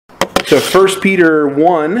to 1 Peter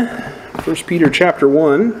 1, 1 Peter chapter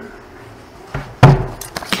 1.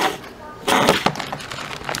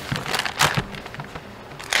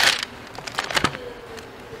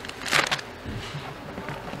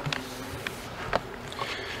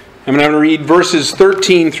 I'm going to read verses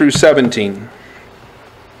 13 through 17.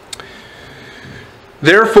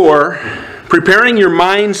 Therefore, preparing your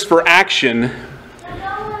minds for action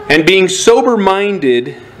and being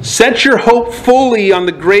sober-minded, set your hope fully on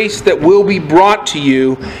the grace that will be brought to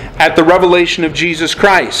you at the revelation of Jesus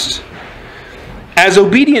Christ. As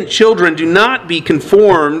obedient children, do not be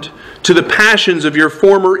conformed to the passions of your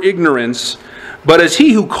former ignorance, but as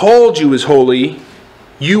He who called you is holy,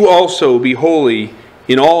 you also be holy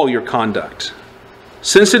in all your conduct.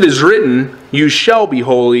 Since it is written, you shall be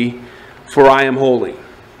holy, for I am holy.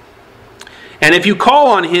 And if you call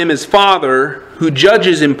on Him as Father, who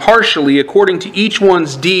judges impartially according to each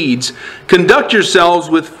one's deeds, conduct yourselves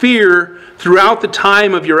with fear throughout the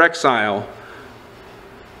time of your exile.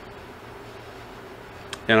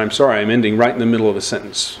 And I'm sorry, I'm ending right in the middle of a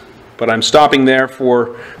sentence, but I'm stopping there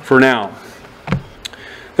for now.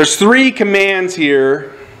 There's 3 commands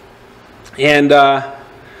here, and there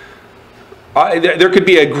could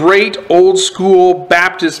be a great old school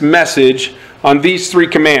Baptist message on these 3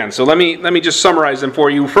 commands. So let me just summarize them for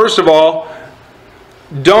you. First of all,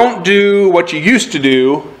 don't do what you used to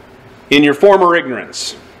do in your former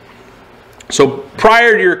ignorance. So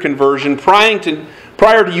prior to your conversion, prior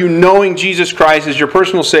to you knowing Jesus Christ as your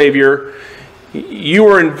personal Savior, you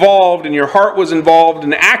were involved and your heart was involved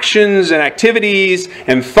in actions and activities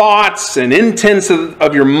and thoughts and intents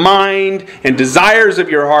of your mind and desires of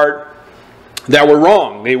your heart that were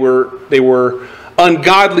wrong. They were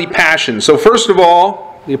ungodly passions. So first of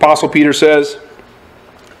all, the Apostle Peter says,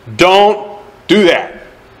 don't do that.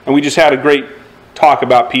 And we just had a great talk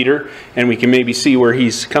about Peter, and we can maybe see where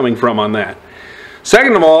he's coming from on that.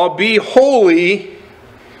 Second of all, be holy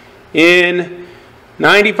in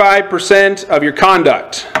 95% of your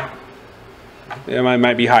conduct. It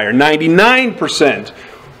might be higher. 99%.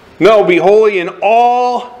 No, be holy in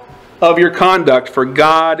all of your conduct, for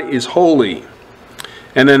God is holy.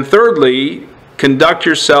 And then thirdly, conduct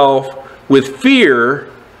yourself with fear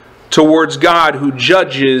towards God who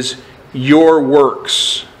judges your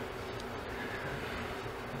works.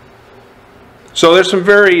 So there's some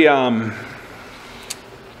very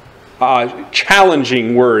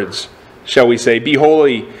challenging words, shall we say. Be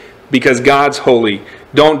holy because God's holy.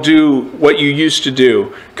 Don't do what you used to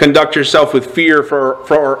do. Conduct yourself with fear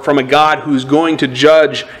from a God who's going to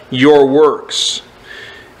judge your works.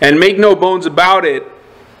 And make no bones about it,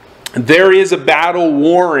 there is a battle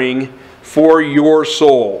warring for your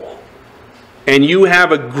soul. And you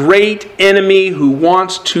have a great enemy who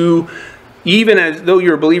wants to, even as though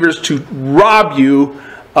you're believers, to rob you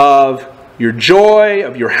of your joy,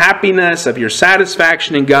 of your happiness, of your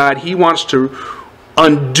satisfaction in God. He wants to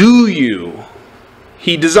undo you.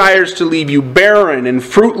 He desires to leave you barren and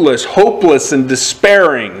fruitless, hopeless and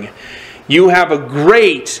despairing. You have a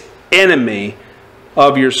great enemy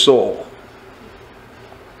of your soul.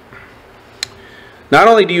 Not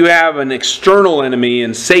only do you have an external enemy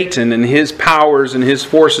in Satan and his powers and his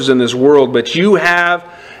forces in this world, but you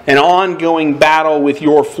have an ongoing battle with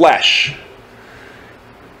your flesh.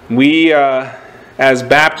 We, as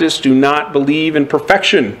Baptists, do not believe in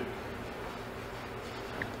perfection.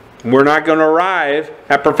 We're not going to arrive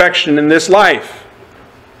at perfection in this life.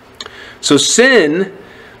 So sin,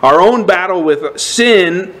 our own battle with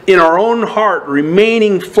sin in our own heart,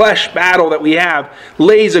 remaining flesh battle that we have,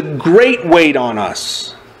 lays a great weight on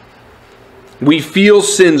us. We feel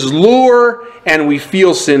sin's lure and we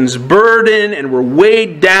feel sin's burden and we're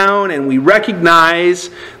weighed down and we recognize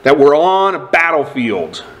that we're on a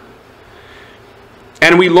battlefield.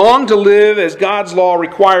 And we long to live as God's law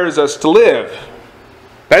requires us to live.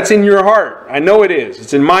 That's in your heart. I know it is.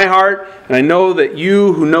 It's in my heart, and I know that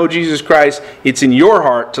you who know Jesus Christ, it's in your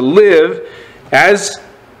heart to live as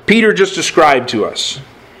Peter just described to us.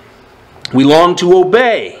 We long to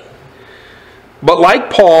obey. But like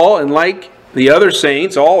Paul and like the other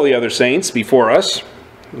saints, all the other saints before us,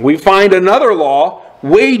 we find another law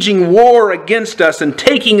waging war against us and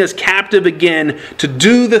taking us captive again to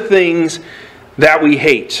do the things that we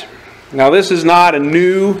hate. Now, this is not a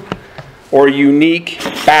new or unique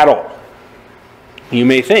battle. You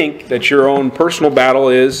may think that your own personal battle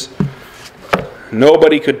is,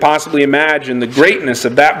 nobody could possibly imagine the greatness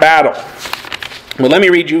of that battle. Well, let me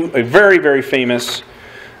read you a very, very famous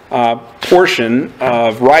portion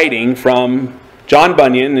of writing from John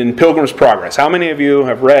Bunyan in Pilgrim's Progress. How many of you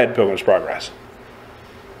have read Pilgrim's Progress?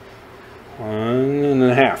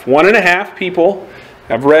 1.5. 1.5 people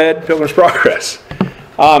have read Pilgrim's Progress.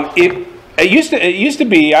 It used to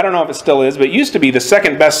be, I don't know if it still is, but it used to be the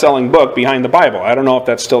second best-selling book behind the Bible. I don't know if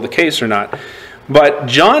that's still the case or not. But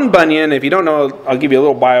John Bunyan, if you don't know, I'll give you a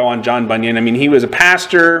little bio on John Bunyan. I mean, he was a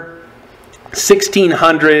pastor,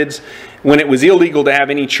 1600s, when it was illegal to have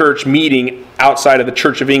any church meeting outside of the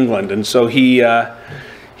Church of England. And so he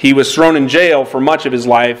was thrown in jail for much of his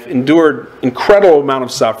life, endured incredible amount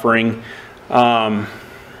of suffering, and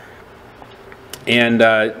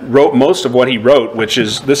wrote most of what he wrote,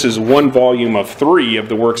 this is one volume of 3 of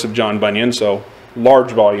the works of John Bunyan, so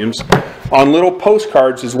large volumes, on little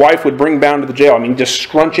postcards his wife would bring down to the jail. I mean, just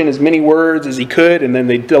scrunch in as many words as he could, and then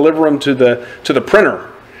they'd deliver them to the printer,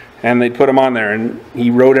 and they'd put them on there. And he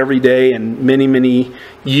wrote every day, and many, many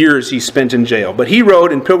years he spent in jail. But he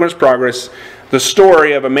wrote in Pilgrim's Progress the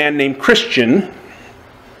story of a man named Christian.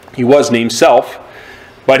 He was named Self,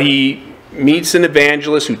 but he meets an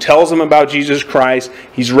evangelist who tells him about Jesus Christ.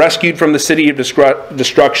 He's rescued from the city of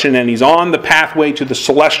destruction, and he's on the pathway to the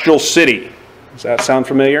celestial city. Does that sound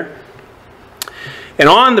familiar? And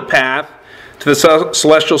on the path to the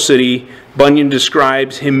celestial city, Bunyan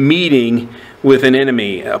describes him meeting with an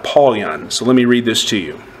enemy, Apollyon. So let me read this to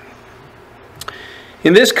you.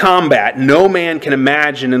 In this combat, no man can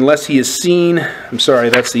imagine unless he has seen... I'm sorry,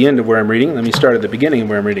 that's the end of where I'm reading. Let me start at the beginning of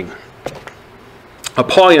where I'm reading.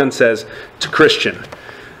 Apollyon says to Christian,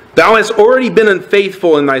 "Thou hast already been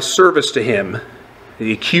unfaithful in thy service to him."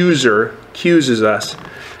 The accuser accuses us.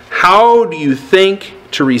 "How do you think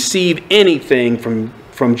to receive anything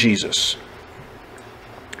from Jesus?"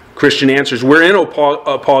 Christian answers, "Wherein,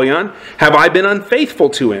 Apollyon, have I been unfaithful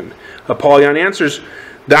to him?" Apollyon answers,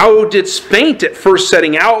 "Thou didst faint at first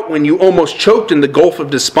setting out, when you almost choked in the gulf of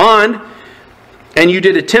despond. And you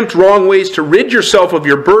did attempt wrong ways to rid yourself of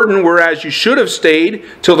your burden, whereas you should have stayed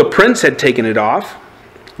till the prince had taken it off.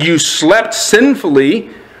 You slept sinfully,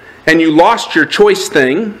 and you lost your choice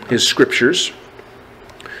thing," his scriptures.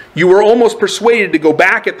 "You were almost persuaded to go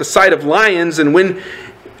back at the sight of lions, and when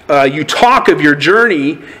you talk of your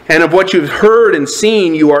journey and of what you've heard and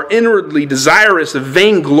seen, you are inwardly desirous of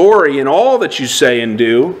vainglory in all that you say and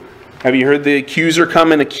do." Have you heard the accuser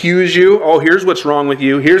come and accuse you? "Oh, here's what's wrong with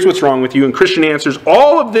you. Here's what's wrong with you." And Christian answers,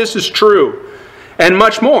 "All of this is true, and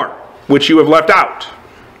much more, which you have left out.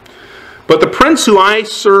 But the prince who I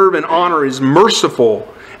serve and honor is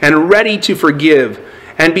merciful and ready to forgive.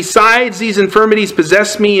 And besides, these infirmities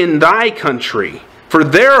possess me in thy country. For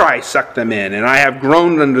there I sucked them in, and I have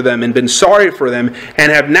groaned under them and been sorry for them,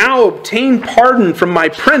 and have now obtained pardon from my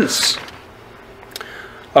prince."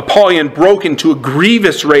 Apollyon broke into a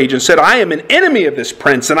grievous rage and said, "I am an enemy of this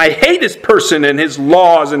prince, and I hate his person and his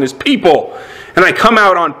laws and his people, and I come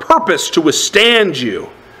out on purpose to withstand you."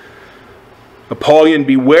 Apollyon,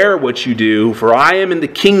 "Beware what you do, for I am in the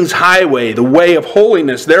king's highway, the way of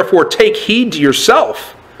holiness. Therefore take heed to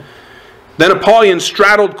yourself." Then Apollyon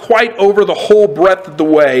straddled quite over the whole breadth of the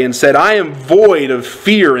way and said, "I am void of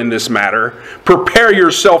fear in this matter. Prepare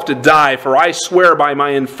yourself to die, for I swear by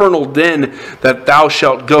my infernal den that thou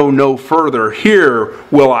shalt go no further. Here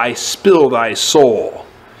will I spill thy soul."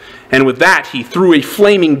 And with that he threw a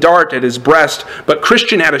flaming dart at his breast, but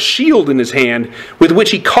Christian had a shield in his hand, with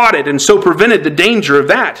which he caught it, and so prevented the danger of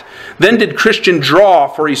that. Then did Christian draw,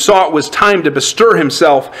 for he saw it was time to bestir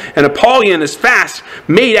himself, and Apollyon as fast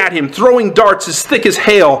made at him, throwing darts as thick as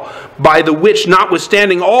hail, by the which,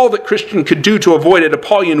 notwithstanding all that Christian could do to avoid it,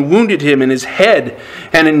 Apollyon wounded him in his head,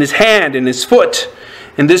 and in his hand, and his foot.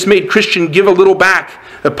 And this made Christian give a little back.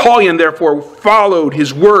 Apollyon therefore followed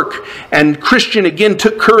his work, and Christian again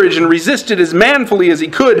took courage and resisted as manfully as he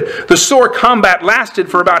could. The sore combat lasted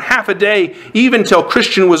for about half a day, even till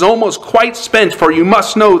Christian was almost quite spent, for you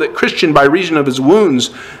must know that Christian, by reason of his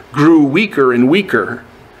wounds, grew weaker and weaker.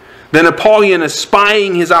 Then Apollyon,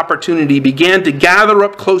 espying his opportunity, began to gather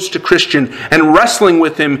up close to Christian, and wrestling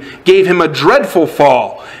with him, gave him a dreadful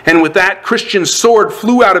fall. And with that, Christian's sword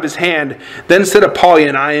flew out of his hand. Then said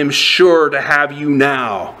Apollyon, "I am sure to have you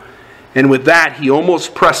now." And with that, he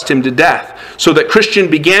almost pressed him to death, so that Christian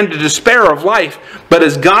began to despair of life. But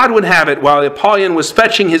as God would have it, while Apollyon was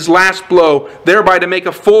fetching his last blow, thereby to make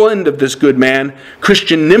a full end of this good man,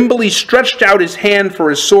 Christian nimbly stretched out his hand for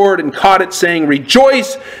his sword and caught it, saying,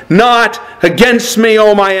 "Rejoice not against me,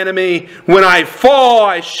 O my enemy. When I fall,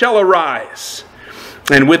 I shall arise."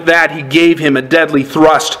 And with that he gave him a deadly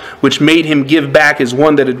thrust, which made him give back as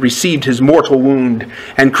one that had received his mortal wound.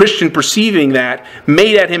 And Christian, perceiving that,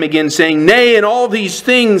 made at him again, saying, "Nay, in all these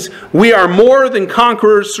things we are more than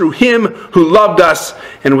conquerors through him who loved us."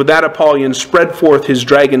 And with that Apollyon spread forth his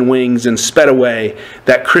dragon wings and sped away,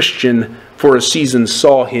 that Christian for a season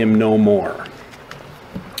saw him no more.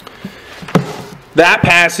 That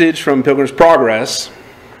passage from Pilgrim's Progress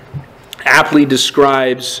aptly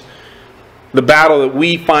describes the battle that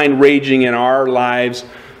we find raging in our lives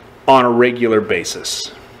on a regular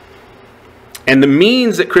basis. And the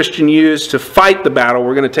means that Christians use to fight the battle,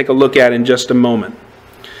 we're going to take a look at in just a moment.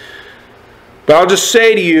 But I'll just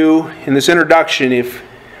say to you in this introduction, if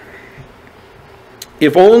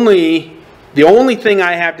only the only thing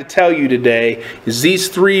I have to tell you today is these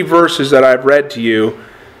 3 verses that I've read to you.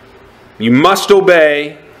 You must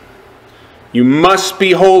obey, you must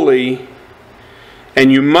be holy,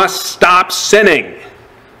 and you must stop sinning.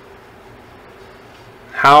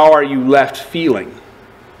 How are you left feeling?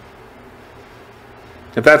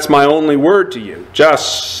 If that's my only word to you,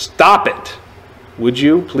 just stop it. Would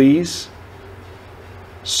you, please?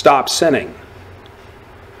 Stop sinning.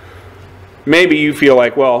 Maybe you feel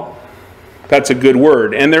like, well, that's a good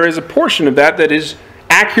word. And there is a portion of that that is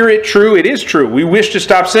accurate, true. It is true. We wish to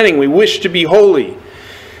stop sinning. We wish to be holy.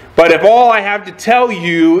 But if all I have to tell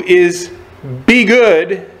you is be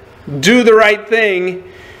good, do the right thing,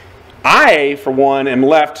 I, for one, am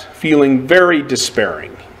left feeling very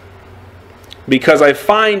despairing. Because I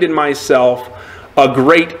find in myself a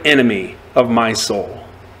great enemy of my soul.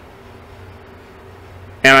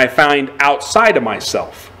 And I find outside of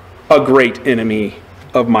myself a great enemy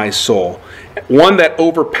of my soul. One that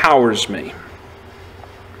overpowers me.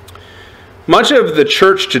 Much of the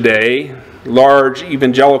church today, large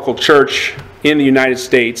evangelical church in the United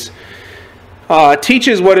States,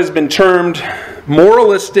 teaches what has been termed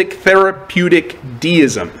moralistic therapeutic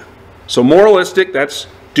deism. So moralistic, that's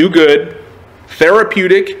do good.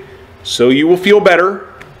 Therapeutic, so you will feel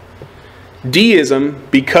better. Deism,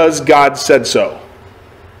 because God said so.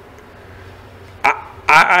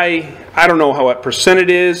 I don't know what percent it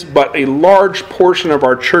is, but a large portion of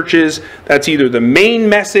our churches, that's either the main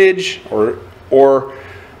message or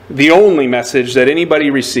the only message that anybody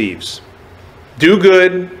receives. Do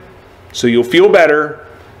good, so you'll feel better,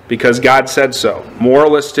 because God said so.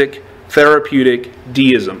 Moralistic, therapeutic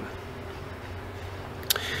deism.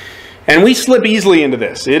 And we slip easily into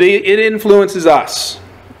this. It influences us.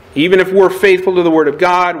 Even if we're faithful to the Word of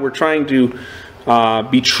God, we're trying to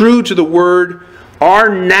be true to the Word.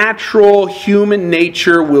 Our natural human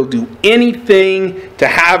nature will do anything to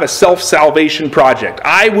have a self-salvation project.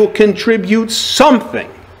 I will contribute something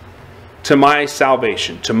to my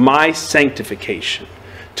salvation, to my sanctification,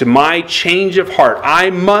 to my change of heart.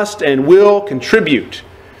 I must and will contribute.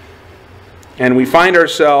 And we find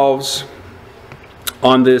ourselves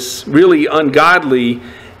on this really ungodly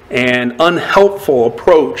and unhelpful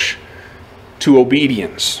approach to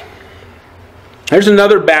obedience. There's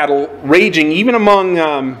another battle raging even among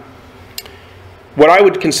what I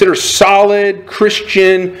would consider solid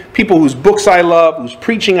Christian people whose books I love, whose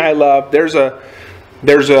preaching I love. There's an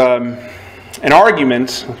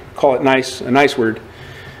argument, call it a nice word,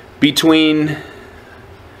 between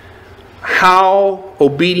how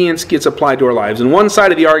obedience gets applied to our lives. And one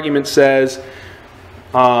side of the argument says,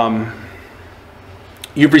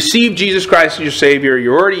 you've received Jesus Christ as your Savior,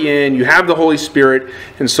 you're already in, you have the Holy Spirit,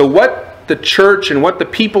 and so what the church and what the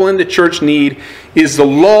people in the church need is the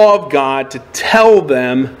law of God to tell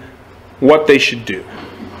them what they should do.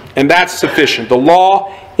 And that's sufficient. The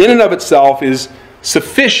law in and of itself is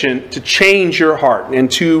sufficient to change your heart and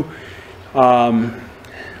to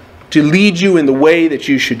lead you in the way that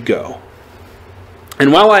you should go.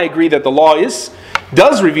 And while I agree that the law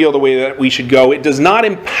does reveal the way that we should go, it does not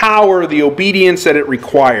empower the obedience that it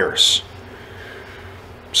requires.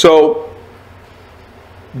 So,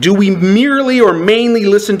 do we merely or mainly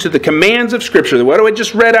listen to the commands of Scripture, what I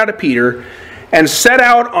just read out of Peter, and set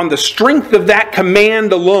out on the strength of that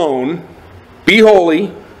command alone, be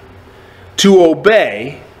holy, to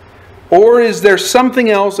obey, or is there something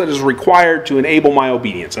else that is required to enable my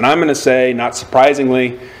obedience? And I'm going to say, not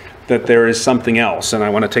surprisingly, that there is something else, and I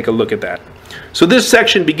want to take a look at that. So this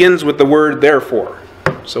section begins with the word therefore.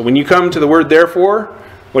 So when you come to the word therefore,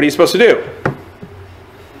 what are you supposed to do?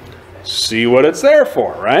 See what it's there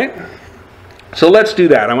for, right? So let's do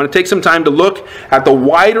that. I want to take some time to look at the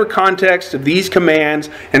wider context of these commands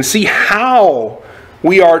and see how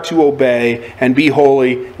we are to obey and be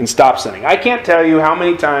holy and stop sinning. I can't tell you how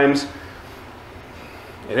many times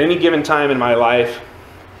at any given time in my life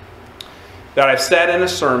that I've sat in a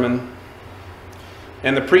sermon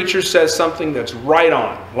and the preacher says something that's right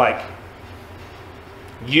on, like,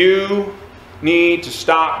 you need to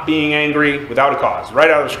stop being angry without a cause,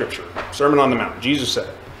 right out of Scripture. Sermon on the Mount. Jesus said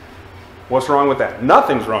it. What's wrong with that?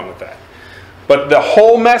 Nothing's wrong with that. But the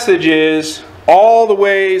whole message is all the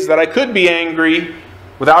ways that I could be angry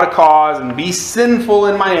without a cause and be sinful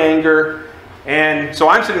in my anger And so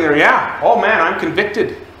I'm sitting there, yeah, oh man, I'm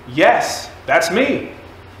convicted. Yes, that's me.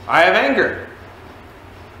 I have anger.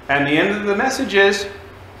 And the end of the message is,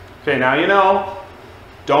 okay, now you know,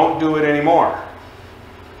 don't do it anymore.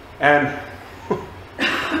 And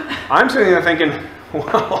I'm sitting there thinking,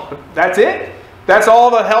 well, that's it? That's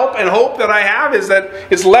all the help and hope that I have, is that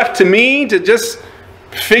it's left to me to just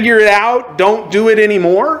figure it out, don't do it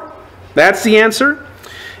anymore? That's the answer?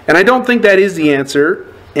 And I don't think that is the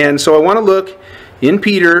answer. And so I want to look in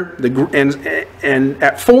Peter and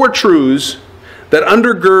at 4 truths that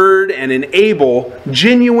undergird and enable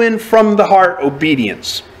genuine from the heart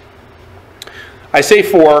obedience. I say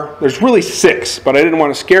 4, there's really 6, but I didn't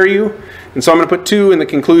want to scare you. And so I'm going to put 2 in the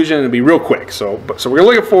conclusion and it'll be real quick. So we're going to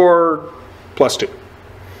look at 4 plus 2.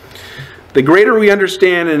 The greater we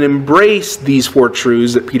understand and embrace these 4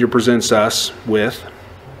 truths that Peter presents us with,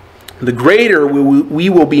 the greater we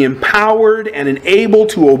will be empowered and enabled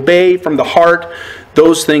to obey from the heart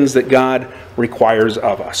those things that God requires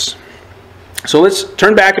of us. So let's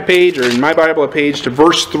turn back a page, or in my Bible a page, to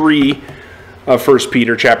verse 3 of 1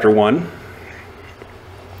 Peter chapter 1.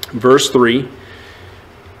 Verse 3.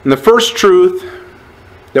 And the first truth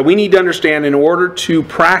that we need to understand in order to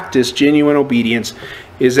practice genuine obedience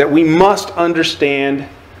is that we must understand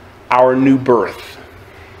our new birth.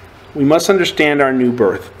 We must understand our new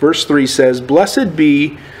birth. Verse 3 says, "Blessed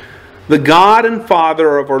be the God and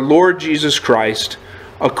Father of our Lord Jesus Christ,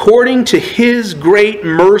 according to His great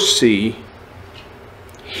mercy,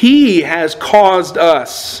 He has caused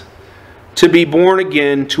us to be born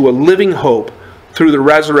again to a living hope through the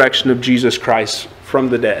resurrection of Jesus Christ from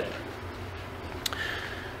the dead."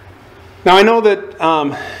 Now I know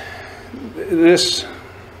that this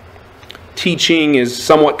teaching is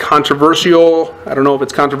somewhat controversial. I don't know if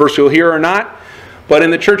it's controversial here or not, but in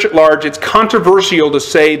the church at large, it's controversial to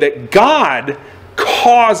say that God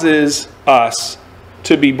causes us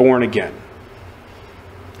to be born again.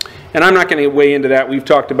 And I'm not going to weigh into that. We've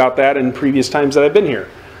talked about that in previous times that I've been here.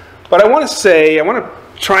 But I want to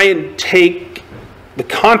try and take the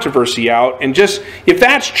controversy out and just, if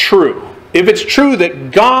that's true, if it's true that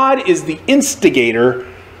God is the instigator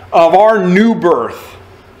of our new birth,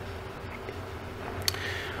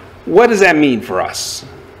 what does that mean for us?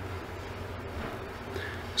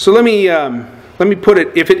 So let me put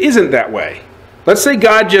it, if it isn't that way, let's say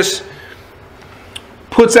God just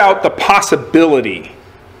puts out the possibility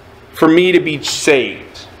for me to be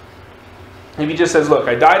saved. And He just says, look,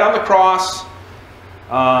 I died on the cross,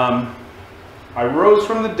 I rose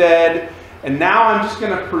from the dead, and now I'm just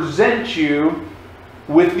going to present you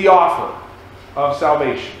with the offer of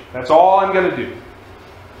salvation. That's all I'm going to do.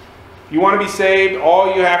 If you want to be saved,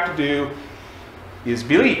 all you have to do is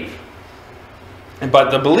believe.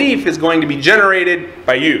 But the belief is going to be generated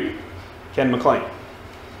by you, Ken McLean.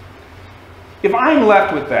 If I'm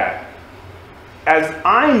left with that, as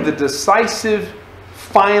I'm the decisive,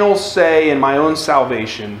 final say in my own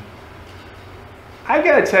salvation, I've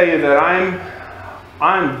got to tell you that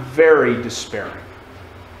I'm very despairing.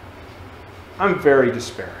 I'm very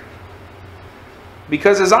despairing.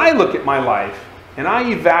 Because as I look at my life and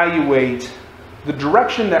I evaluate the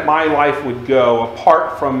direction that my life would go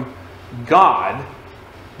apart from God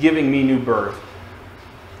giving me new birth,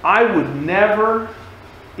 I would never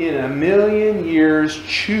in a million years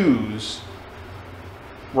choose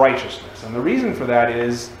righteousness. And the reason for that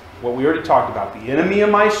is what we already talked about. The enemy of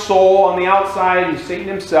my soul on the outside is Satan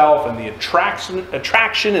himself, and the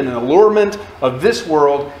attraction and allurement of this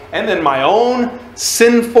world, and then my own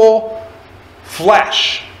sinful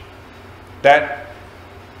flesh that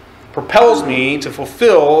propels me to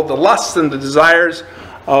fulfill the lusts and the desires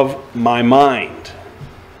of my mind.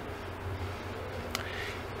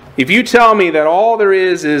 If you tell me that all there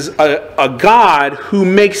is a God who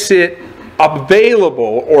makes it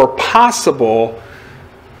available or possible,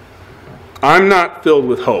 I'm not filled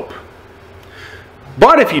with hope.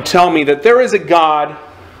 But if you tell me that there is a God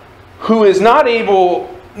who is not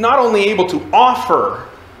only able to offer,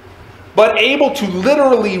 but able to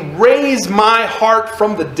literally raise my heart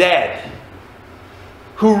from the dead,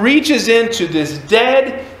 who reaches into this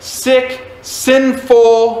dead, sick,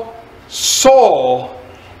 sinful soul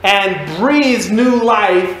and breathes new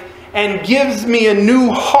life and gives me a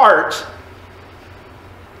new heart,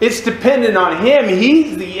 it's dependent on Him.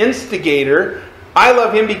 He's the instigator. I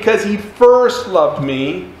love Him because He first loved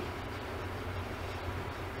me.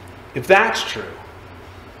 If that's true,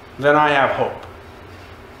 then I have hope.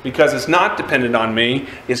 Because it's not dependent on me.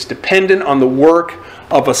 It's dependent on the work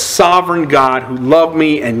of a sovereign God who loved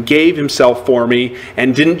me and gave Himself for me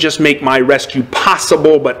and didn't just make my rescue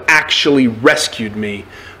possible, but actually rescued me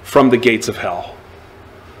from the gates of hell.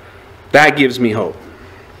 That gives me hope.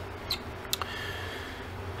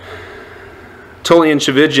 Tullian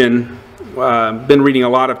Tchividjian, been reading a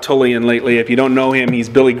lot of Tullian lately. If you don't know him, he's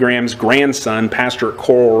Billy Graham's grandson, pastor at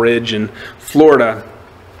Coral Ridge in Florida.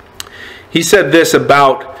 He said this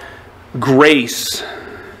about grace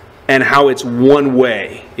and how it's one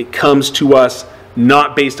way. It comes to us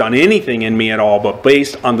not based on anything in me at all, but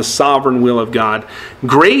based on the sovereign will of God.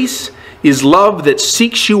 Grace is love that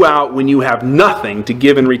seeks you out when you have nothing to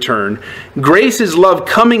give in return. Grace is love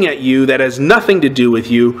coming at you that has nothing to do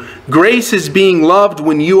with you. Grace is being loved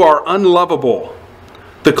when you are unlovable.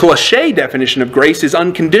 The cliché definition of grace is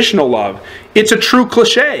unconditional love. It's a true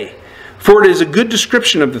cliché, for it is a good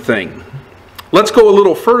description of the thing. Let's go a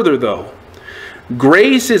little further, though.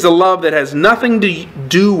 Grace is a love that has nothing to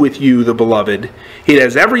do with you, the beloved. It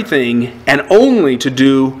has everything and only to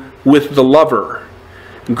do with the lover.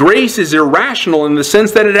 Grace is irrational in the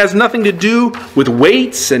sense that it has nothing to do with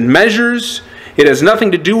weights and measures. It has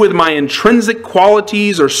nothing to do with my intrinsic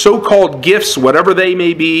qualities or so-called gifts, whatever they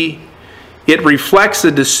may be. It reflects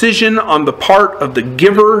a decision on the part of the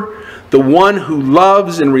giver, the one who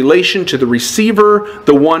loves in relation to the receiver,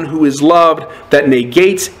 the one who is loved, that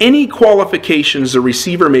negates any qualifications the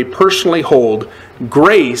receiver may personally hold.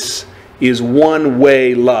 Grace is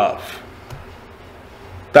one-way love.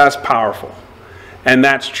 That's powerful. And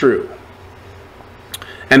that's true.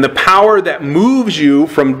 And the power that moves you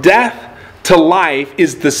from death to life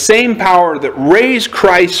is the same power that raised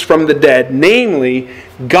Christ from the dead, namely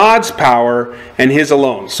God's power and His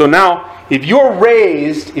alone. So now, if you're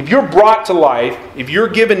raised, if you're brought to life, if you're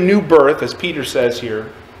given new birth, as Peter says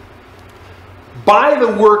here, by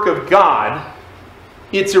the work of God,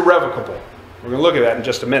 it's irrevocable. We're going to look at that in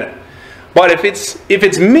just a minute. But if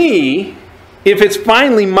it's me, if it's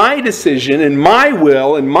finally my decision and my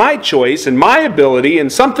will and my choice and my ability and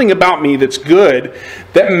something about me that's good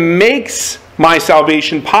that makes my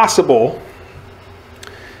salvation possible,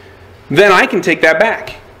 then I can take that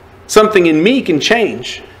back. Something in me can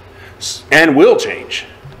change and will change.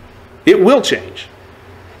 It will change.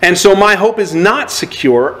 And so my hope is not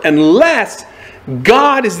secure unless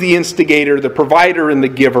God is the instigator, the provider, and the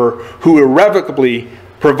giver who irrevocably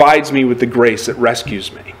provides me with the grace that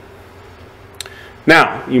rescues me.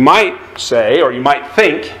 Now, you might say, or you might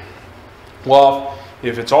think, well,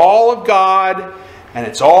 if it's all of God and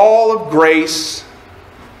it's all of grace,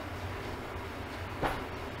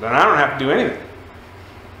 then I don't have to do anything.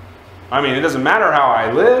 I mean, it doesn't matter how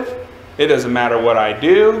I live. It doesn't matter what I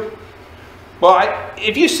do. Well,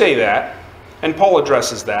 if you say that, and Paul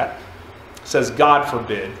addresses that, says, God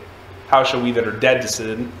forbid, how shall we that are dead to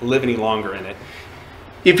sin live any longer in it?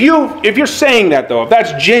 If you're saying that, though, if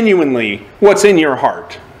that's genuinely what's in your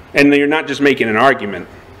heart, and you're not just making an argument,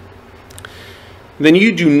 then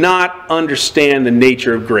you do not understand the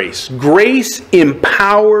nature of grace. Grace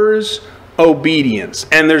empowers obedience,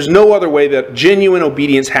 and there's no other way that genuine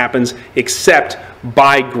obedience happens except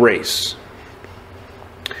by grace.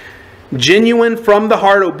 Genuine from the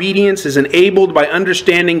heart obedience is enabled by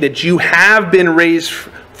understanding that you have been raised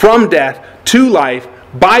from death to life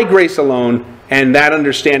by grace alone, and that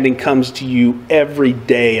understanding comes to you every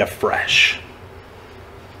day afresh.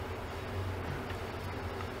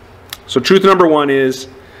 So truth number one is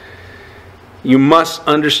you must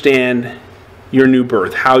understand your new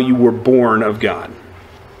birth, how you were born of God.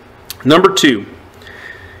 Number two,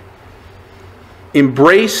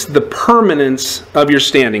 embrace the permanence of your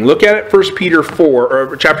standing. Look at it, 1 Peter 4,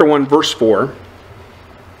 or chapter 1, verse 4.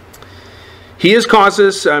 He has caused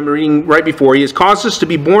us, I'm reading right before, He has caused us to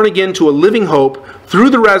be born again to a living hope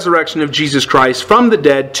through the resurrection of Jesus Christ from the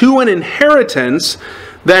dead, to an inheritance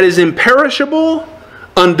that is imperishable,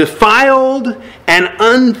 undefiled, and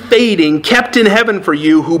unfading, kept in heaven for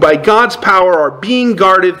you, who by God's power are being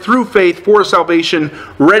guarded through faith for salvation,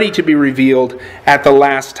 ready to be revealed at the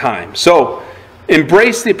last time. So,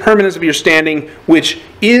 embrace the permanence of your standing, which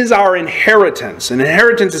is our inheritance. An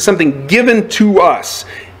inheritance is something given to us.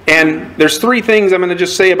 And there's three things I'm going to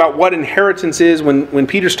just say about what inheritance is when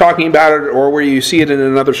Peter's talking about it, or where you see it in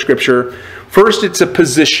another scripture. First, it's a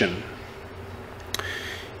position.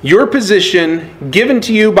 Your position, given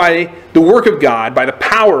to you by the work of God, by the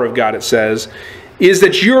power of God, it says, is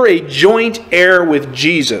that you're a joint heir with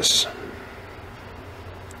Jesus.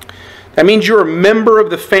 That means you're a member of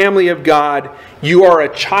the family of God. You are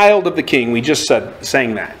a child of the King. We just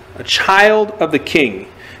sang that. A child of the King.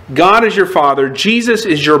 God is your father. Jesus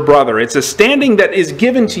is your brother. It's a standing that is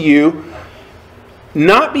given to you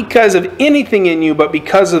not because of anything in you, but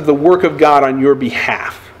because of the work of God on your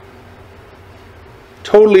behalf.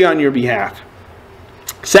 Totally on your behalf.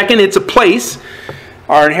 Second, it's a place.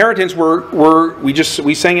 Our inheritance,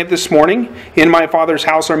 we sang it this morning. In my Father's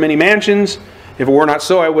house are many mansions. If it were not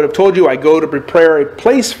so, I would have told you, I go to prepare a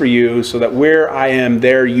place for you, so that where I am,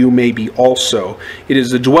 there you may be also. It is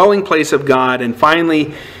the dwelling place of God. And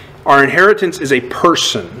finally, our inheritance is a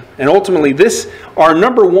person. And ultimately, our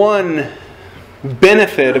number one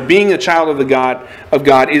benefit of being a child of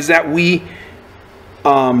God is that we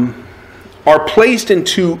are placed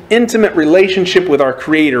into intimate relationship with our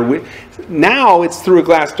Creator. Now it's through a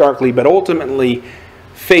glass darkly, but ultimately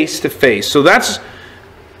face to face. So that's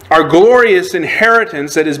our glorious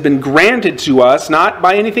inheritance that has been granted to us, not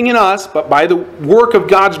by anything in us, but by the work of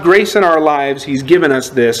God's grace in our lives. He's given us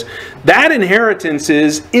this. That inheritance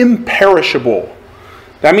is imperishable.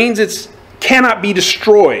 That means it cannot be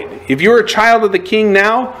destroyed. If you're a child of the King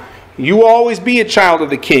now, you will always be a child of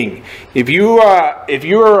the King. If you're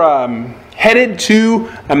headed to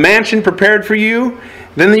a mansion prepared for you,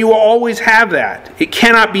 then you will always have that. It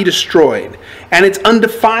cannot be destroyed. And it's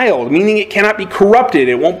undefiled, meaning it cannot be corrupted.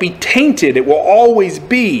 It won't be tainted. It will always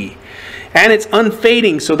be. And it's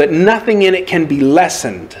unfading, so that nothing in it can be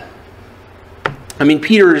lessened. I mean,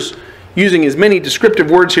 Peter's using as many descriptive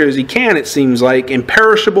words here as he can, it seems like.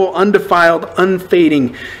 Imperishable, undefiled,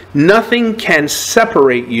 unfading. Nothing can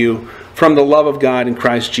separate you from the love of God in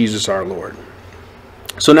Christ Jesus our Lord.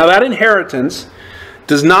 So now that inheritance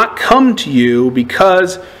does not come to you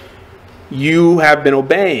because you have been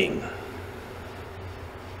obeying.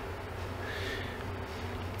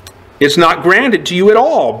 It's not granted to you at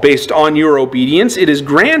all based on your obedience. It is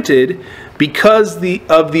granted because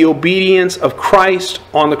of the obedience of Christ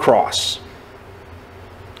on the cross.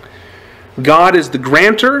 God is the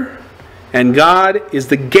grantor, and God is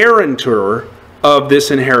the guarantor of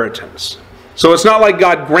this inheritance. So it's not like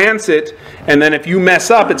God grants it, and then if you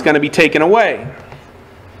mess up, it's going to be taken away.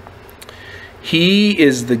 He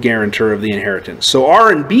is the guarantor of the inheritance. So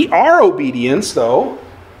our obedience, though,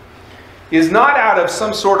 is not out of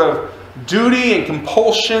some sort of duty and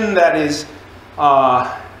compulsion that is, if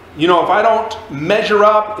I don't measure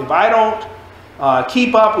up, if I don't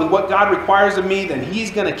keep up with what God requires of me, then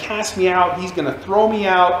He's going to cast me out. He's going to throw me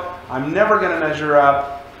out. I'm never going to measure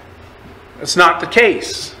up. That's not the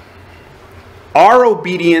case. Our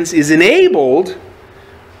obedience is enabled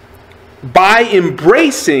by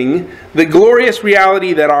embracing the glorious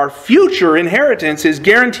reality that our future inheritance is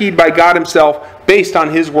guaranteed by God Himself based on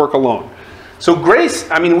His work alone. So grace,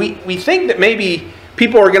 we think that maybe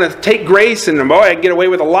people are going to take grace and, I can get away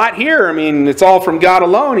with a lot here. It's all from God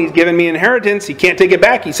alone. He's given me inheritance. He can't take it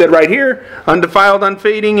back. He said right here, undefiled,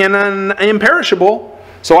 unfading, and imperishable.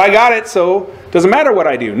 So I got it, so it doesn't matter what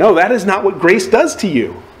I do. No, that is not what grace does to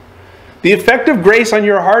you. The effect of grace on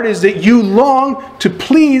your heart is that you long to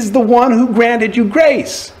please the one who granted you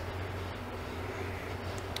grace.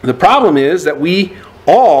 The problem is that we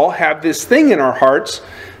all have this thing in our hearts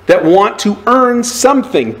that want to earn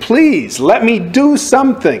something. Please, let me do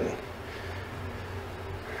something.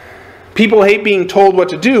 People hate being told what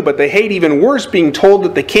to do, but they hate even worse being told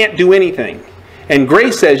that they can't do anything. And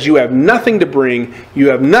grace says you have nothing to bring, you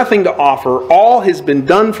have nothing to offer. All has been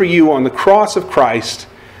done for you on the cross of Christ.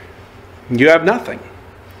 You have nothing.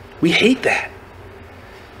 We hate that.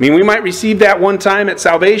 We might receive that one time at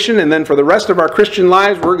salvation, and then for the rest of our Christian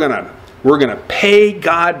lives, we're gonna pay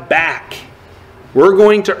God back. We're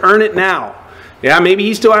going to earn it now. Yeah, maybe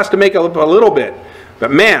He still has to make a little bit,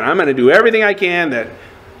 but man, I'm going to do everything I can that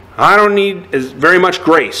I don't need as very much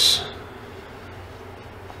grace.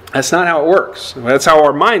 That's not how it works. That's how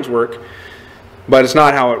our minds work, but it's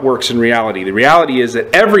not how it works in reality. The reality is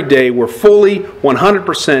that every day we're fully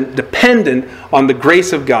 100% dependent on the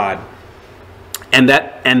grace of God. And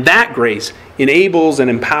that grace enables and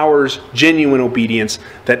empowers genuine obedience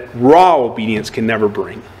that raw obedience can never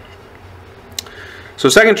bring. So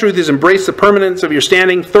second truth is embrace the permanence of your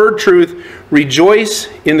standing. Third truth, rejoice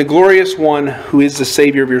in the glorious one who is the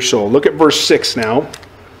Savior of your soul. Look at verse 6 now.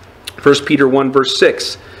 1 Peter 1 verse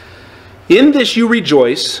 6. In this you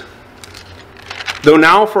rejoice, though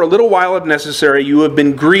now for a little while if necessary you have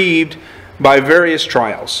been grieved by various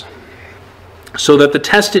trials, so that the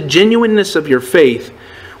tested genuineness of your faith,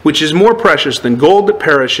 which is more precious than gold that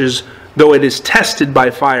perishes, though it is tested by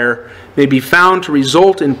fire, may be found to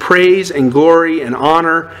result in praise and glory and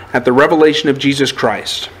honor at the revelation of Jesus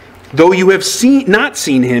Christ. Though you have not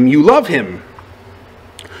seen Him, you love Him.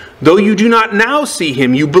 Though you do not now see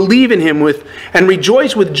Him, you believe in Him and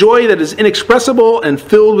rejoice with joy that is inexpressible and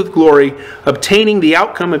filled with glory, obtaining the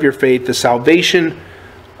outcome of your faith, the salvation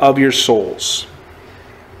of your souls.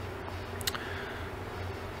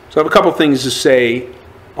 So I have a couple things to say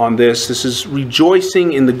on this. This is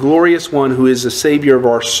rejoicing in the glorious one who is the Savior of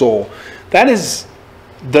our soul. That is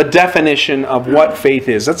the definition of what faith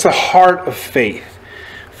is. That's the heart of faith.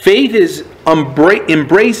 Faith is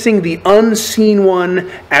embracing the unseen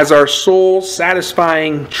one as our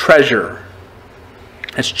soul-satisfying treasure.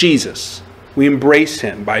 That's Jesus. We embrace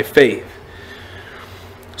him by faith.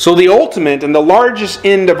 So the ultimate and the largest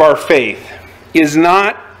end of our faith is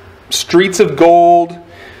not streets of gold.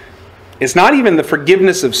 It's not even the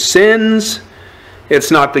forgiveness of sins. It's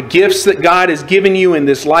not the gifts that God has given you in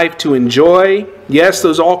this life to enjoy. Yes,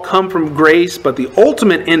 those all come from grace, but the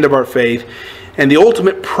ultimate end of our faith and the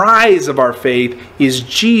ultimate prize of our faith is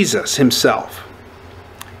Jesus himself.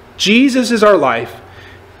 Jesus is our life.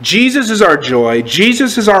 Jesus is our joy.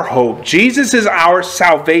 Jesus is our hope. Jesus is our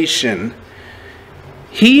salvation.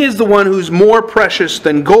 He is the one who's more precious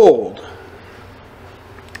than gold.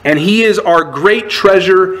 And he is our great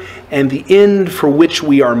treasure and the end for which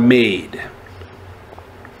we are made.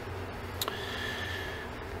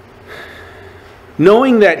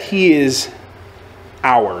 Knowing that he is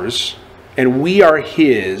ours and we are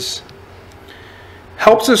his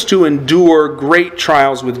helps us to endure great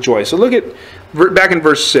trials with joy. So look at back in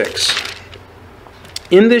verse 6.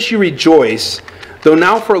 In this you rejoice, though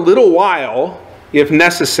now for a little while, if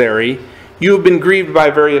necessary, you have been grieved by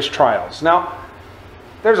various trials. Now,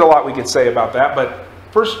 there's a lot we could say about that, but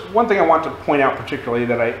first, one thing I want to point out particularly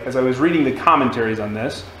that as I was reading the commentaries on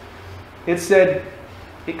this, it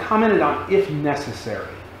commented on if necessary.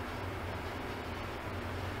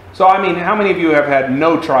 So, I mean, how many of you have had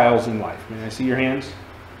no trials in life? May I see your hands?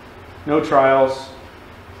 No trials.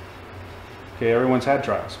 Okay, everyone's had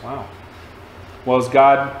trials. Wow. Well, is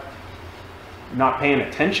God not paying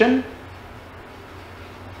attention?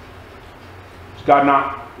 Is God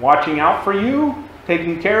not watching out for you?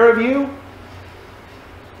 Taking care of you?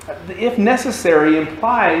 If necessary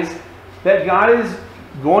implies that God is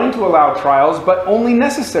going to allow trials, but only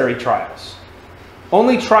necessary trials.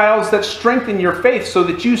 Only trials that strengthen your faith so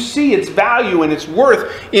that you see its value and its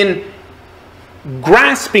worth in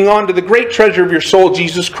grasping onto the great treasure of your soul,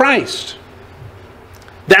 Jesus Christ.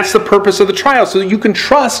 That's the purpose of the trial, so that you can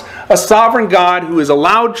trust a sovereign God who has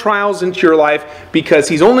allowed trials into your life because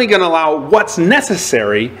he's only going to allow what's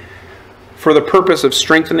necessary for the purpose of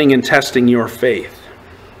strengthening and testing your faith.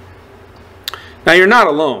 Now, you're not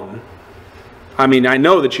alone. I mean, I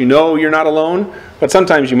know that you know you're not alone, but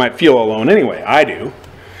sometimes you might feel alone anyway. I do.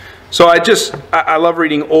 So I love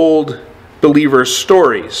reading old believers'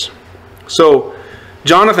 stories. So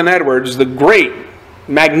Jonathan Edwards, the great,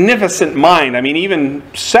 magnificent mind, I mean, even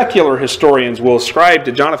secular historians will ascribe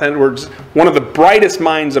to Jonathan Edwards one of the brightest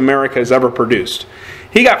minds America has ever produced.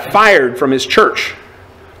 He got fired from his church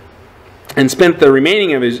and spent the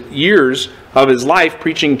remaining of his years of his life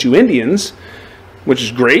preaching to Indians, which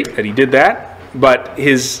is great that he did that. But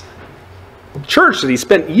his church that he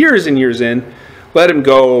spent years and years in let him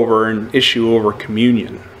go over and issue over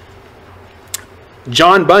communion.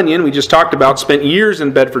 John Bunyan, we just talked about, spent years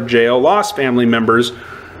in Bedford jail, lost family members,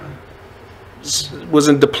 was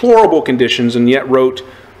in deplorable conditions, and yet wrote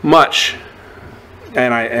much.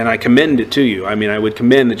 And I commend it to you. I mean, I would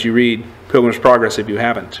commend that you read Pilgrim's Progress if you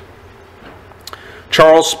haven't.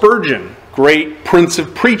 Charles Spurgeon, great prince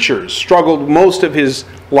of preachers, struggled most of his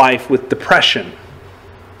life with depression.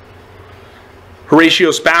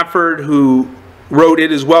 Horatio Spafford, who wrote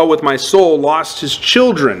It Is Well With My Soul, lost his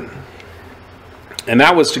children. And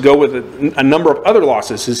that was to go with a number of other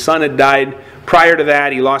losses. His son had died prior to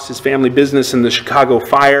that. He lost his family business in the Chicago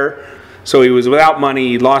fire. So he was without money.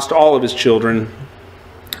 He lost all of his children.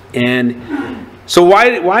 And so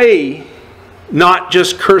why not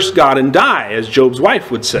just curse God and die, as Job's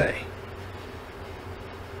wife would say?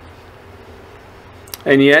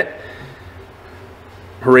 And yet,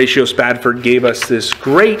 Horatio Spafford gave us this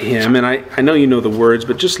great hymn, and I know you know the words,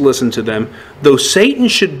 but just listen to them. Though Satan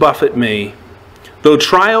should buffet me, though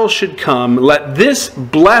trials should come, let this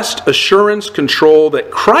blessed assurance control that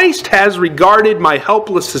Christ has regarded my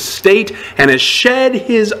helpless estate and has shed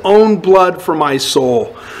his own blood for my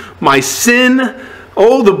soul. My sin,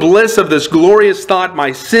 oh, the bliss of this glorious thought,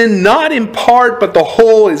 my sin, not in part, but the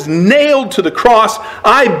whole, is nailed to the cross.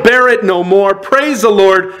 I bear it no more. Praise the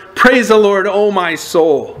Lord, oh my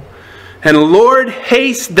soul. And Lord,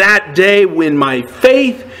 haste that day when my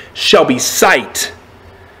faith shall be sight,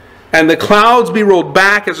 and the clouds be rolled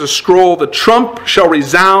back as a scroll. The trump shall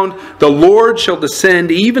resound, the Lord shall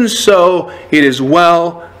descend. Even so, it is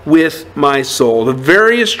well with my soul. The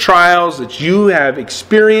various trials that you have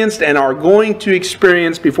experienced and are going to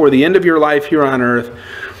experience before the end of your life here on earth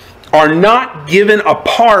are not given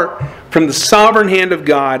apart from the sovereign hand of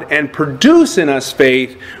God and produce in us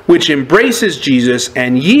faith which embraces Jesus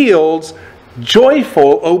and yields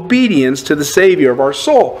joyful obedience to the Savior of our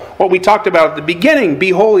soul. What we talked about at the beginning, be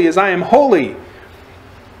holy as I am holy.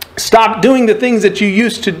 Stop doing the things that you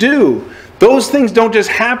used to do. Those things don't just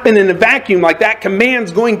happen in a vacuum. Like that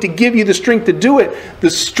command's going to give you the strength to do it. The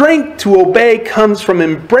strength to obey comes from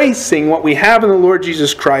embracing what we have in the Lord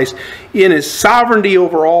Jesus Christ in His sovereignty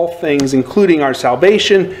over all things, including our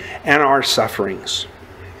salvation and our sufferings.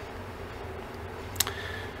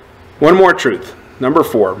 One more truth. Number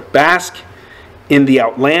 4. Bask in the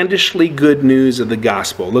outlandishly good news of the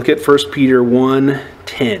gospel. Look at 1 Peter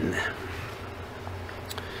 1:10.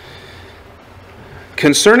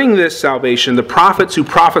 Concerning this salvation, the prophets who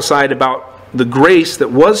prophesied about the grace that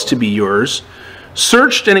was to be yours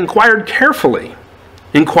searched and inquired carefully,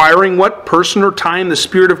 inquiring what person or time the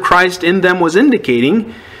Spirit of Christ in them was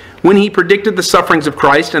indicating when He predicted the sufferings of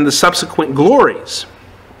Christ and the subsequent glories.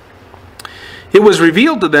 It was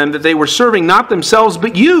revealed to them that they were serving not themselves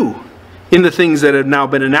but you in the things that have now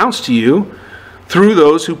been announced to you through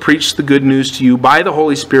those who preach the good news to you by the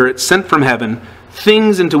Holy Spirit sent from heaven,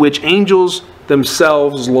 things into which angels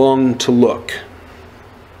themselves long to look.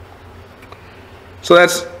 So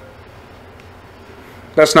that's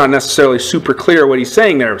not necessarily super clear what he's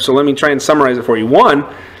saying there. So let me try and summarize it for you. One,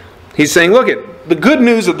 he's saying, look at the good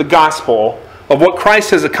news of the gospel, of what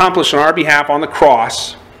Christ has accomplished on our behalf on the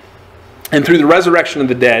cross and through the resurrection of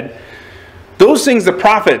the dead. Those things the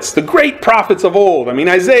prophets, the great prophets of old,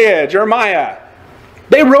 Isaiah, Jeremiah,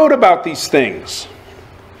 they wrote about these things.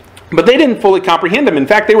 But they didn't fully comprehend them. In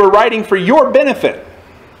fact, they were writing for your benefit,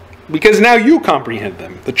 because now you comprehend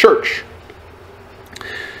them, the church.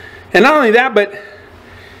 And not only that, but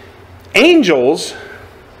angels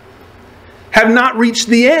have not reached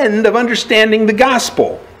the end of understanding the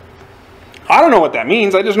gospel. I don't know what that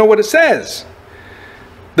means. I just know what it says.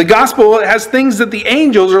 The gospel has things that the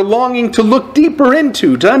angels are longing to look deeper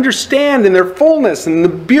into, to understand in their fullness and the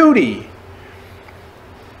beauty.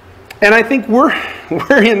 And I think we're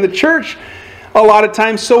in the church a lot of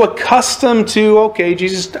times so accustomed to, okay,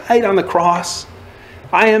 Jesus died on the cross.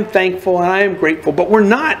 I am thankful and I am grateful, but we're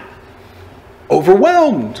not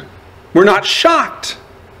overwhelmed. We're not shocked.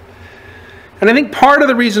 And I think part of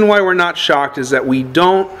the reason why we're not shocked is that we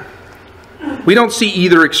don't see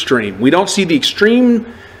either extreme. We don't see the extreme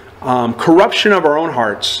corruption of our own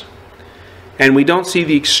hearts, and we don't see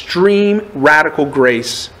the extreme radical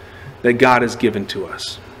grace that God has given to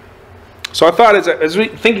us. So I thought, as we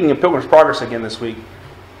thinking of Pilgrim's Progress again this week,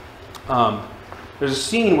 there's a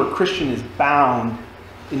scene where Christian is bound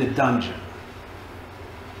in a dungeon.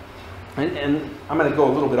 And I'm going to go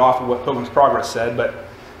a little bit off of what Pilgrim's Progress said, but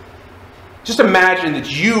just imagine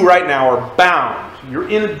that you right now are bound. You're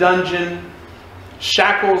in a dungeon,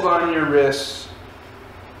 shackles on your wrists,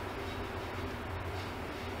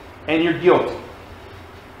 and you're guilty.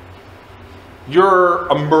 You're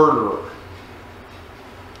a murderer.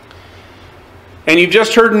 And you've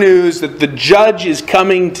just heard news that the judge is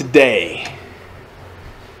coming today.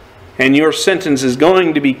 And your sentence is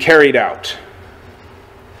going to be carried out.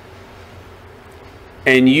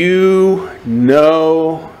 And you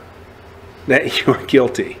know that you're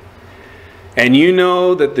guilty. And you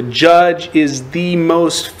know that the judge is the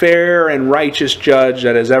most fair and righteous judge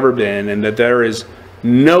that has ever been, and that there is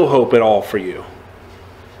no hope at all for you.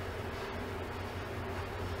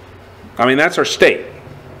 That's our state.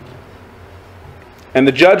 And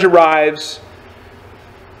the judge arrives.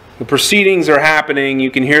 The proceedings are happening. You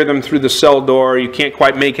can hear them through the cell door. You can't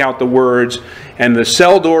quite make out the words. And the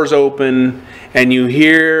cell doors open, and you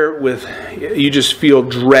just feel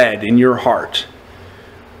dread in your heart.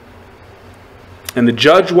 And the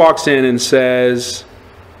judge walks in and says,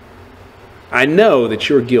 I know that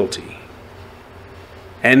you're guilty.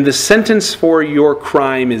 And the sentence for your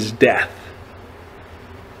crime is death.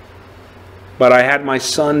 But I had my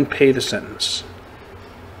son pay the sentence.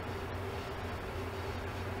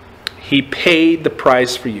 He paid the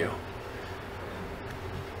price for you.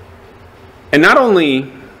 And not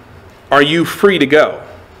only are you free to go,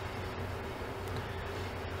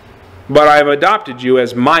 but I've adopted you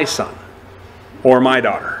as my son or my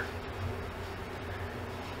daughter.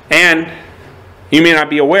 And you may not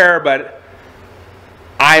be aware, but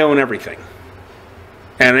I own everything.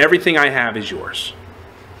 And everything I have is yours.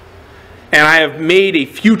 And I have made a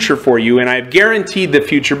future for you, and I have guaranteed the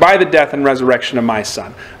future by the death and resurrection of my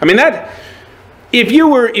son. If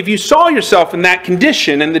you saw yourself in that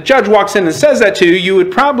condition and the judge walks in and says that to you, you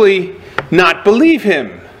would probably not believe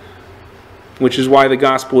him, which is why the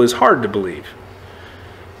gospel is hard to believe.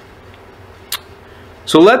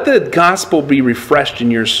 So let the gospel be refreshed in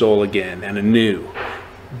your soul again and anew.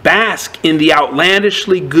 bask in the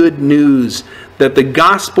outlandishly good news that the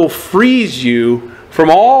gospel frees you from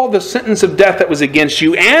all the sentence of death that was against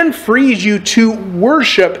you and frees you to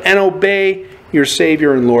worship and obey your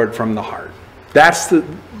Savior and Lord from the heart. That's the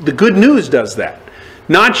good news does that.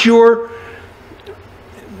 Not your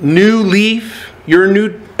new leaf, your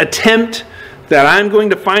new attempt that I'm going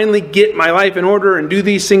to finally get my life in order and do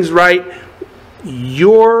these things right.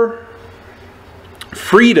 Your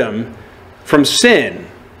freedom from sin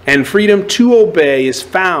and freedom to obey is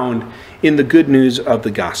found in the good news of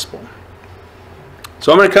the gospel.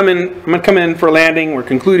 So I'm going to come in for a landing. We're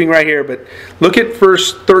concluding right here, but look at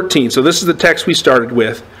verse 13. So this is the text we started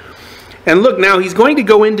with. And look, now he's going to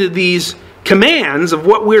go into these commands of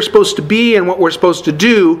what we're supposed to be and what we're supposed to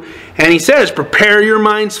do. And he says, prepare your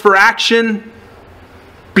minds for action.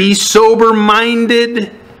 Be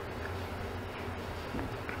sober-minded.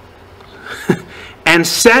 And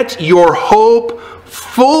set your hope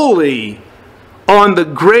fully on the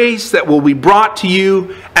grace that will be brought to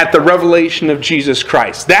you at the revelation of Jesus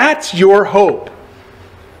Christ. That's your hope.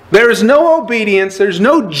 There is no obedience. There's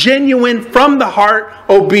no genuine from the heart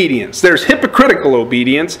obedience. There's hypocritical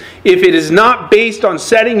obedience if it is not based on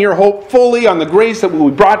setting your hope fully on the grace that will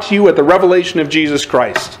be brought to you at the revelation of Jesus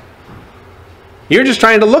Christ. You're just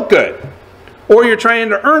trying to look good, or you're trying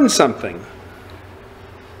to earn something.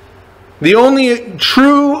 The only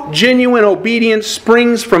true, genuine obedience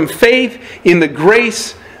springs from faith in the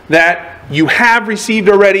grace that you have received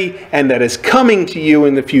already and that is coming to you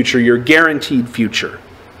in the future, your guaranteed future.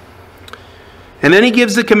 And then he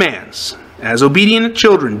gives the commands. As obedient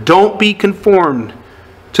children, don't be conformed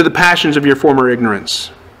to the passions of your former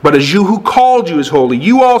ignorance. But as you who called you is holy,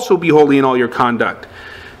 you also be holy in all your conduct.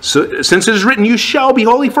 So, since it is written, you shall be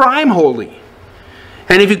holy, for I am holy.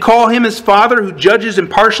 And if you call him as Father who judges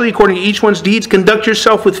impartially according to each one's deeds, conduct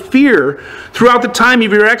yourself with fear throughout the time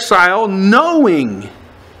of your exile, knowing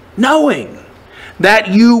that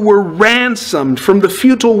you were ransomed from the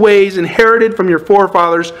futile ways inherited from your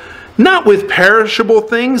forefathers, not with perishable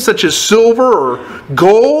things such as silver or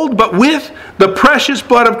gold, but with the precious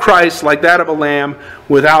blood of Christ, like that of a lamb,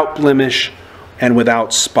 without blemish and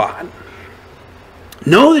without spot.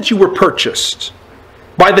 Know that you were purchased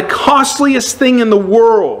by the costliest thing in the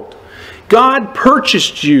world. God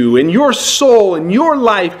purchased you and your soul and your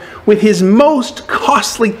life with His most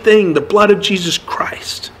costly thing, the blood of Jesus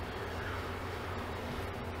Christ.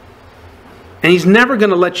 And He's never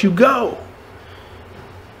going to let you go.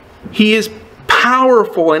 He is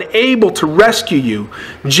powerful and able to rescue you.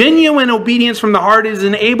 Genuine obedience from the heart is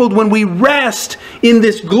enabled when we rest in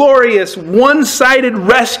this glorious one-sided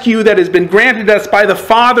rescue that has been granted us by the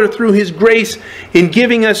Father through His grace in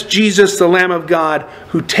giving us Jesus, the Lamb of God,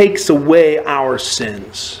 who takes away our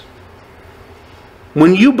sins.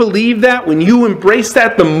 When you believe that, when you embrace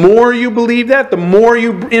that, the more you believe that, the more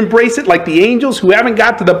you embrace it, like the angels who haven't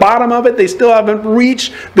got to the bottom of it, they still haven't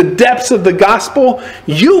reached the depths of the gospel,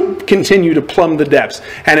 you continue to plumb the depths.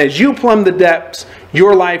 And as you plumb the depths,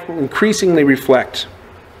 your life will increasingly reflect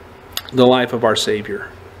the life of our Savior.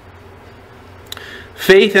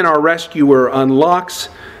 Faith in our rescuer unlocks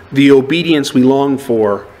the obedience we long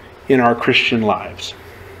for in our Christian lives.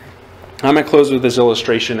 I'm going to close with this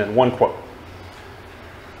illustration and one quote.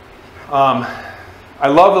 I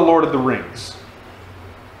love The Lord of the Rings.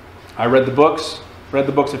 I read the books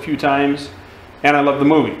a few times, and I love the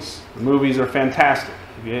movies. The movies are fantastic.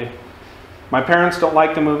 Okay? My parents don't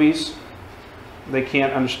like the movies. They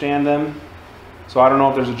can't understand them. So I don't know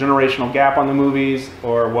if there's a generational gap on the movies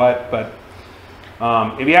or what, but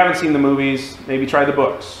if you haven't seen the movies, maybe try the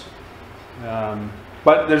books.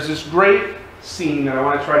 But there's this great scene that I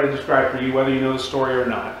want to try to describe for you, whether you know the story or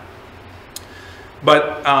not.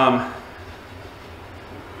 But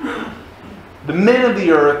the men of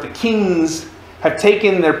the earth, the kings, have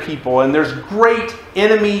taken their people, and there's great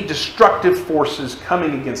enemy destructive forces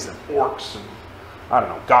coming against them. Orcs and,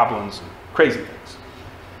 goblins and crazy things.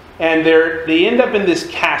 And they end up in this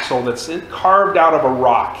castle that's carved out of a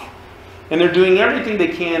rock. And they're doing everything they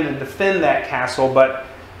can to defend that castle, but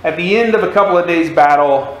at the end of a couple of days'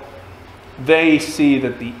 battle, they see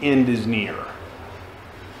that the end is near.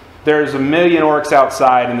 There's 1 million orcs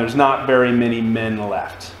outside, and there's not very many men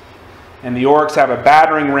left. And the orcs have a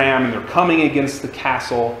battering ram, and they're coming against the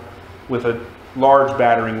castle with a large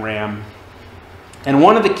battering ram. And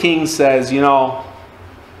one of the kings says, there's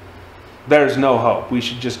no hope. We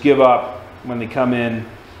should just give up when they come in.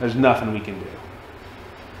 There's nothing we can do.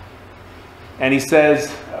 And he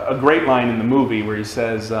says a great line in the movie where he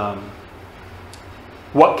says,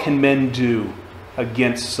 what can men do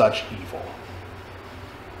against such evil?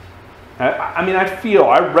 I mean, I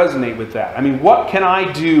resonate with that. I mean, what can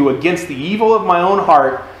I do against the evil of my own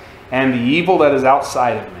heart and the evil that is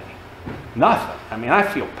outside of me? Nothing. I mean, I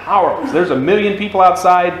feel powerless. There's a million people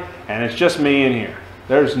outside, and it's just me in here.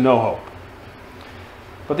 There's no hope.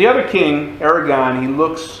 But the other king, Aragorn, he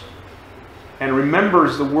looks and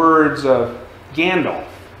remembers the words of Gandalf,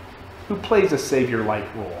 who plays a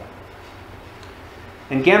savior-like role.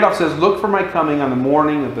 And Gandalf says, "Look for my coming on the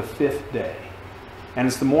morning of the 5th day." And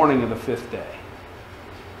it's the morning of the 5th day.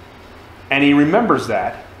 And he remembers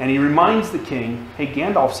that, and he reminds the king, hey,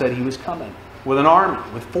 Gandalf said he was coming with an army,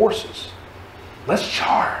 with forces. Let's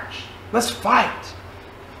charge. Let's fight.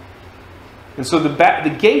 And so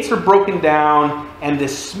the gates are broken down, and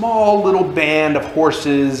this small little band of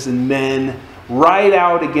horses and men ride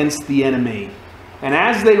out against the enemy. And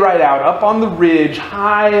as they ride out, up on the ridge,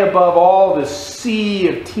 high above all this sea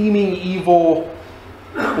of teeming evil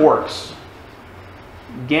orcs,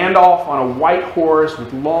 Gandalf on a white horse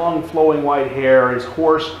with long flowing white hair, his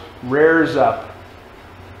horse rears up.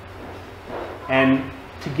 And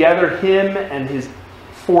together him and his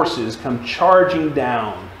forces come charging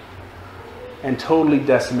down and totally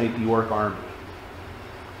decimate the orc army.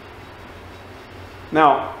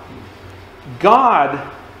 Now, God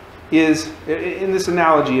is, in this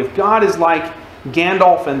analogy, if God is like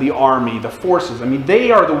Gandalf and the army, the forces, I mean,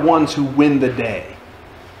 they are the ones who win the day.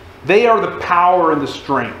 They are the power and the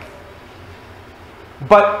strength.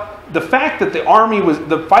 But the fact that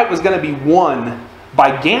the fight was going to be won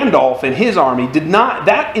by Gandalf and his army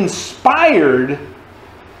that inspired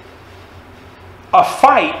a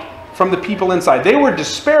fight from the people inside. They were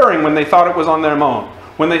despairing when they thought it was on their own.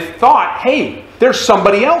 When they thought, hey, there's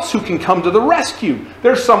somebody else who can come to the rescue.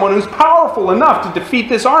 There's someone who's powerful enough to defeat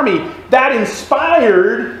this army. That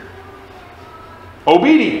inspired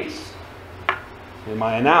obedience, in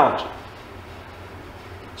my analogy.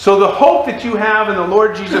 So the hope that you have in the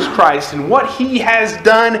Lord Jesus Christ and what He has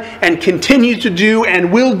done and continues to do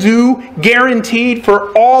and will do, guaranteed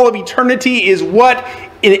for all of eternity, is what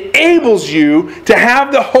enables you to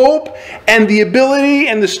have the hope and the ability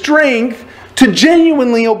and the strength to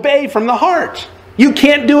genuinely obey from the heart. You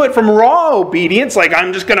can't do it from raw obedience, like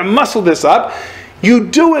I'm just going to muscle this up. You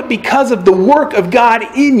do it because of the work of God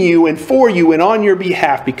in you and for you and on your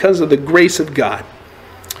behalf, because of the grace of God.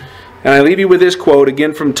 And I leave you with this quote,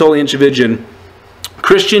 again from Tullian Tchividjian.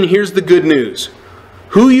 Christian, here's the good news.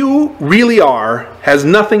 Who you really are has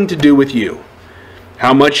nothing to do with you.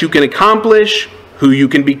 How much you can accomplish, who you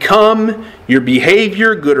can become, your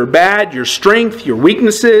behavior, good or bad, your strength, your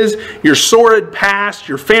weaknesses, your sordid past,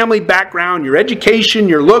 your family background, your education,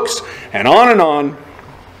 your looks, and on and on.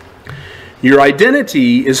 Your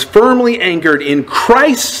identity is firmly anchored in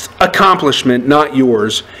Christ's accomplishment, not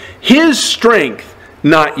yours. His strength,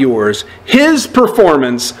 not yours. His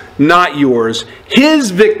performance, not yours. His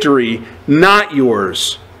victory, not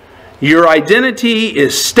yours. Your identity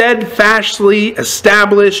is steadfastly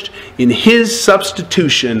established in His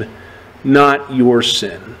substitution, not your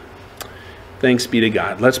sin. Thanks be to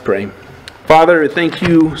God. Let's pray. Father, thank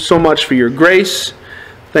you so much for your grace.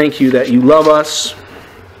 Thank you that you love us.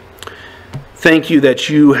 Thank you that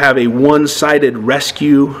you have a one-sided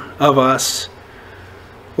rescue of us.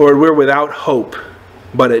 Lord, we're without hope,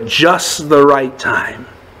 but at just the right time,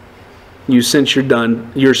 you sent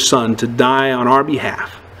your Son to die on our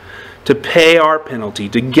behalf, to pay our penalty,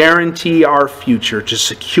 to guarantee our future, to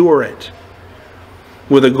secure it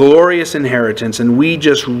with a glorious inheritance. And we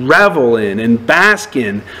just revel in and bask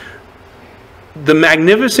in the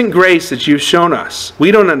magnificent grace that you've shown us.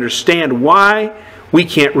 We don't understand why. We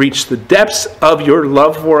can't reach the depths of your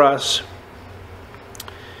love for us.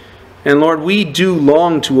 And Lord, we do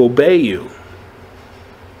long to obey you.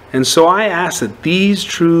 And so I ask that these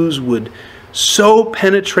truths would so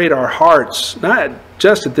penetrate our hearts, not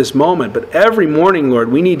just at this moment, but every morning, Lord.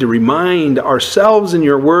 We need to remind ourselves in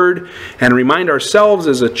your word and remind ourselves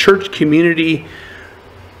as a church community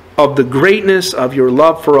of the greatness of your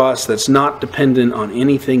love for us that's not dependent on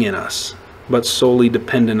anything in us, but solely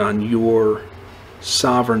dependent on your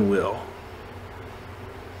sovereign will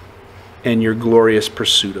and your glorious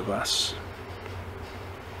pursuit of us.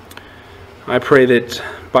 I pray that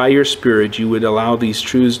by your Spirit you would allow these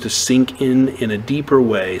truths to sink in a deeper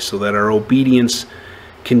way so that our obedience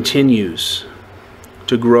continues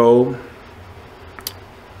to grow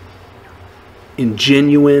in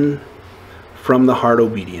genuine, from the heart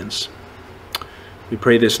obedience. We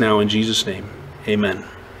pray this now in Jesus' name. Amen.